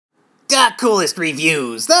The coolest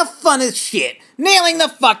reviews, the funnest shit, nailing the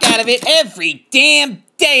fuck out of it every damn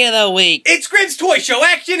day of the week. It's Grim's Toy Show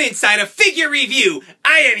Action Inside a Figure Review.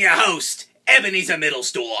 I am your host, Ebenezer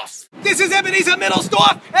Mittlesdorf. This is Ebenezer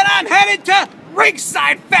Mittlesdorf, and I'm headed to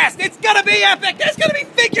Ringside Fest. It's gonna be epic. There's gonna be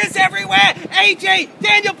figures everywhere. AJ,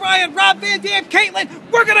 Daniel Bryan, Rob Van Dam, Kaitlyn.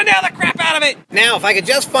 We're gonna nail the crap out of it. Now, if I could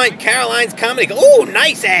just find Caroline's Comedy... Ooh,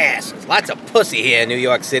 nice ass. There's lots of pussy here in New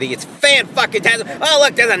York City. It's fan-fucking-tastic. Oh,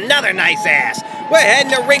 look, there's another nice ass. We're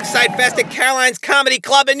heading to Ringside Fest at Caroline's Comedy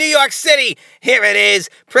Club in New York City. Here it is,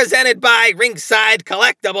 presented by Ringside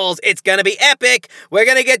Collectibles. It's gonna be epic. We're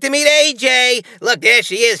gonna get to meet AJ. Look, there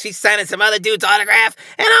she is. She's signing some other dude's autograph.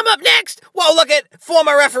 And I'm up next. Whoa, look at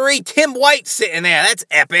former referee Tim White sitting there. That's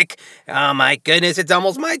epic. Oh my goodness, it's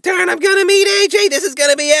almost my turn. I'm gonna meet AJ. This is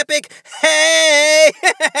gonna be epic. Hey!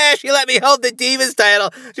 She let me hold the Divas title.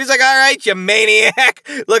 She's like, all right, you maniac.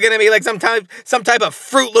 Looking at me like some type of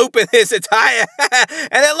Fruit Loop in this attire.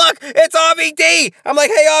 And then look, it's RVD. I'm like,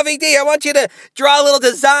 hey RVD, I want you to draw a little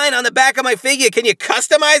design on the back of my figure. Can you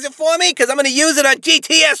customize it for me? Because I'm gonna use it on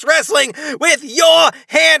GTS Wrestling with your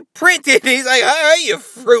hand printed. He's like, all right, you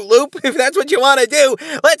Fruit Loop, if that's what you want to do,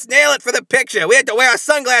 let's nail it for the picture. We had to wear our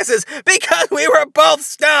sunglasses because we were both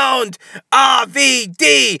stoned.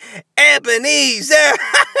 RVD, Ebenezer.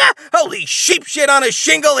 Holy sheep shit on a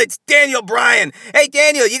shingle, it's Daniel Bryan. Hey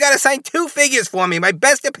Daniel, you gotta sign 2 figures for me. My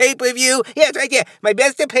Best of Pay-Per-View, yeah, it's right here. My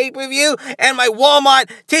Best of Pay-Per-View and my Walmart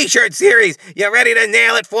t-shirt series. You ready to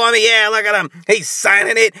nail it for me? Yeah, look at him. He's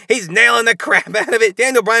signing it. He's nailing the crap out of it.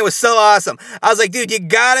 Daniel Bryan was so awesome. I was like, dude, you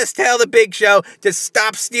gotta tell the Big Show to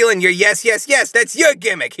stop stealing your yes, yes, yes. That's your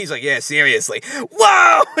gimmick. He's like, yeah, seriously.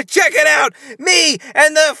 Whoa, check it out. Me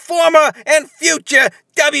and the former and future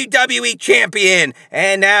WWE Champion.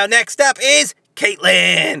 And now next up is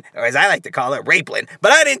Kaitlyn, or as I like to call her, Rapelyn.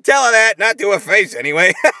 But I didn't tell her that, not to her face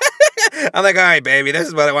anyway. I'm like, all right, baby, this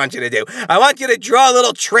is what I want you to do. I want you to draw a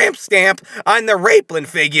little tramp stamp on the Rapelyn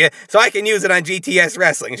figure so I can use it on GTS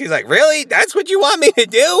Wrestling. And she's like, really? That's what you want me to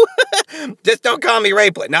do? Just don't call me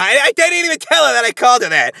Rapelyn. No, I didn't even tell her that I called her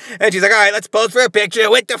that. And she's like, all right, let's pose for a picture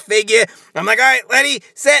with the figure. I'm like, all right, ready,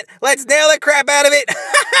 set, let's nail the crap out of it.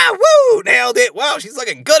 Woo, nailed it. Wow, she's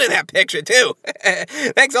looking good in that picture, too.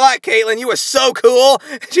 Thanks a lot, Kaitlyn. You were so cool.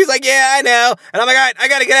 She's like, yeah, I know. And I'm like, all right, I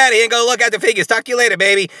gotta get out of here and go look at the figures. Talk to you later,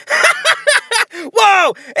 baby.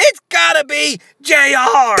 Whoa, it's gotta be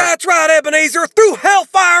JR. That's right, Ebenezer. Through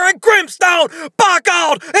hellfire and brimstone, by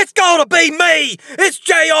God, it's gonna be me. It's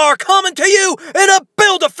JR coming to you in a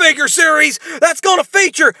Build-A-Figure series that's gonna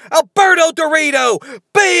feature Alberto Dorito,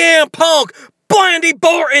 BM Punk, Blandy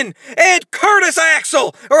Borton, and Curtis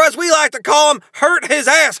Axel, or as we like to call him, Hurt His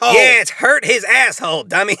Asshole. Yeah, it's Hurt His Asshole,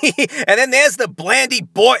 dummy. And then there's the Blandy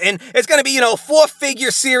Borton. It's going to be,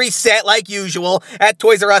 4-figure series set like usual at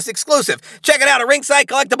Toys R Us Exclusive. Check it out, a Ringside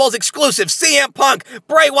Collectibles Exclusive. CM Punk,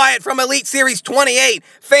 Bray Wyatt from Elite Series 28,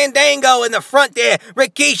 Fandango in the front there,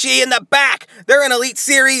 Rikishi in the back. They're in Elite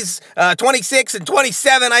Series 26 and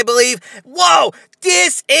 27, I believe. Whoa!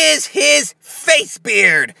 This is his face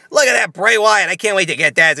beard. Look at that Bray Wyatt. I can't wait to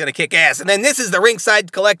get that. It's going to kick ass. And then this is the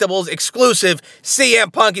Ringside Collectibles exclusive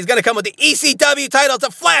CM Punk. He's going to come with the ECW title. It's a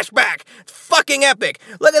flashback. It's fucking epic.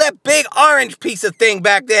 Look at that big orange piece of thing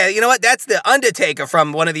back there. You know what? That's the Undertaker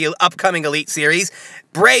from one of the upcoming Elite Series.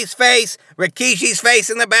 Bray's face, Rikishi's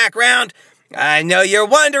face in the background. I know you're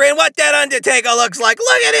wondering what that Undertaker looks like.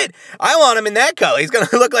 Look at it. I want him in that color. He's going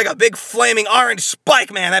to look like a big flaming orange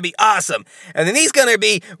spike, man. That'd be awesome. And then he's going to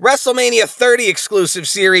be Wrestlemania 30 exclusive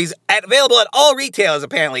series available at all retailers,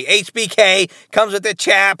 apparently. HBK comes with the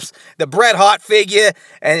chaps, the Bret Hart figure,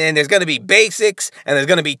 and there's going to be basics, and there's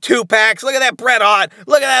going to be 2-packs. Look at that Bret Hart.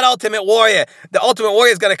 Look at that Ultimate Warrior. The Ultimate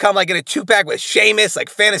Warrior is going to come like in a 2-pack with Sheamus, like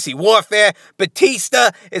Fantasy Warfare. Batista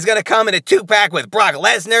is going to come in a 2-pack with Brock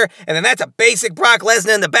Lesnar, and then that's a basic Brock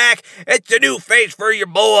Lesnar in the back. It's a new face for your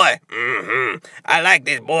boy. I like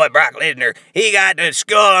this boy, Brock Lesnar. He got the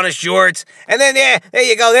skull on his shorts. And then, yeah, there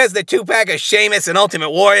you go. There's the 2-pack of Sheamus and Ultimate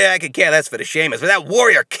Warrior. I could care less for the Sheamus, but that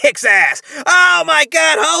Warrior kicks ass. Oh, my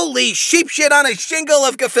God. Holy sheep shit on a shingle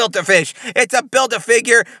of gefilte fish. It's a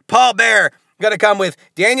Build-A-Figure Paul Bearer. Going to come with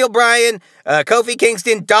Daniel Bryan, Kofi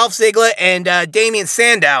Kingston, Dolph Ziggler, and Damien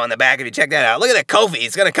Sandow in the back, if you check that out. Look at that Kofi.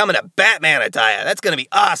 He's going to come in a Batman attire. That's going to be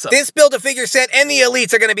awesome. This Build-A-Figure set and the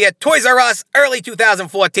Elites are going to be at Toys R Us early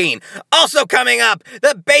 2014. Also coming up,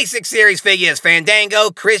 the Basic Series figures.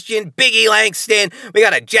 Fandango, Christian, Biggie Langston. We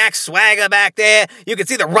got a Jack Swagger back there. You can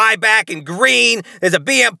see the Ryback in green. There's a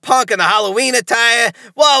BM Punk in the Halloween attire.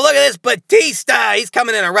 Whoa, look at this Batista. He's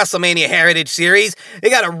coming in a WrestleMania Heritage Series.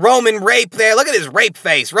 They got a Roman Rape there. hair. Look at his rape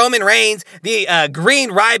face. Roman Reigns, the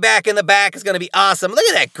green Ryback in the back is going to be awesome. Look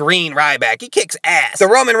at that green Ryback. He kicks ass. So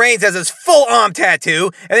Roman Reigns has his full arm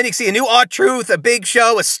tattoo, and then you can see a new R-Truth, a Big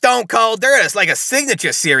Show, a Stone Cold. They're like a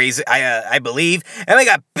signature series, I believe. And we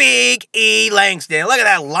got Big E Langston. Look at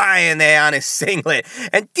that lion there on his singlet.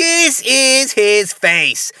 And this is his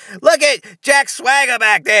face. Look at Jack Swagger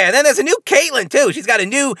back there. And then there's a new Kaitlyn, too. She's got a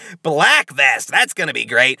new black vest. That's going to be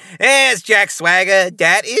great. There's Jack Swagger.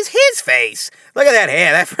 That is his face. Look at that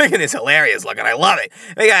hair. That freaking is hilarious looking. I love it.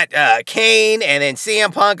 We got Kane and then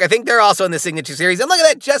CM Punk. I think they're also in the signature series. And look at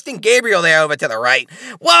that Justin Gabriel there over to the right.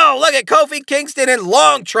 Whoa, look at Kofi Kingston in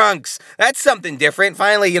long trunks. That's something different.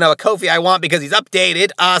 Finally, you know, a Kofi I want because he's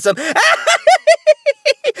updated. Awesome. Look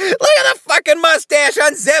at the fucking mustache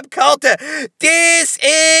on Zeb Coulter. This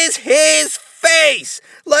is his face.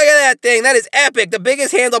 Look at that thing. That is epic. The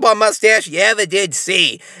biggest handlebar mustache you ever did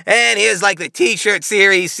see. And here's like the t-shirt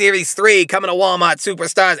series, Series 3, coming to Walmart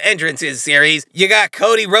Superstars Entrances series. You got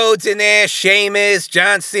Cody Rhodes in there, Sheamus,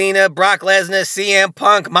 John Cena, Brock Lesnar, CM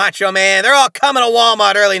Punk, Macho Man. They're all coming to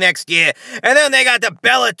Walmart early next year. And then they got the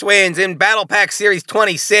Bella Twins in Battle Pack Series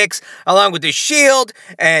 26, along with the Shield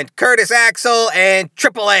and Curtis Axel and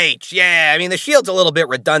Triple H. Yeah, I mean, the Shield's a little bit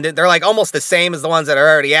redundant. They're like almost the same as the ones that are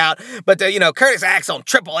already out. But, you know, Curtis Axel and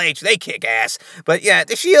Triple H, they kick ass. But yeah,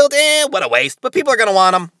 the Shield, what a waste. But people are going to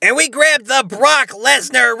want them. And we grabbed the Brock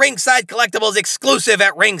Lesnar Ringside Collectibles exclusive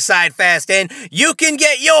at Ringside Fest. And you can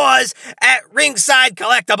get yours at Ringside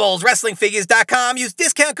Collectibles. WrestlingFigures.com. Use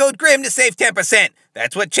discount code GRIM to save 10%.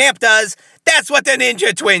 That's what Champ does. That's what the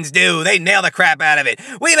Ninja Twins do. They nail the crap out of it.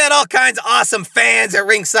 We've had all kinds of awesome fans at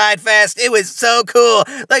Ringside Fest. It was so cool.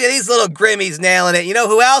 Look at these little Grimmies nailing it. You know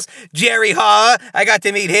who else? Jerry Horror. I got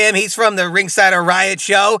to meet him. He's from the Ringside Riot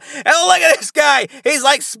show. And look at this guy. He's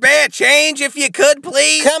like, spare change if you could,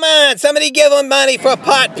 please. Come on, somebody give him money for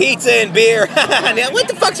pot, pizza, and beer. Now, what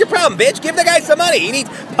the fuck's your problem, bitch? Give the guy some money. He needs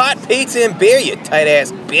pot, pizza, and beer, you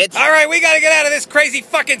tight-ass bitch. All right, we gotta get out of this crazy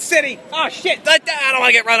fucking city. Oh, shit. I don't want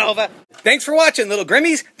to get run over. Thanks for watching, little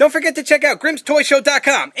Grimmies. Don't forget to check out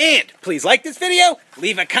grimstoyshow.com. And please like this video,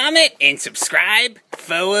 leave a comment, and subscribe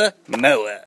for more.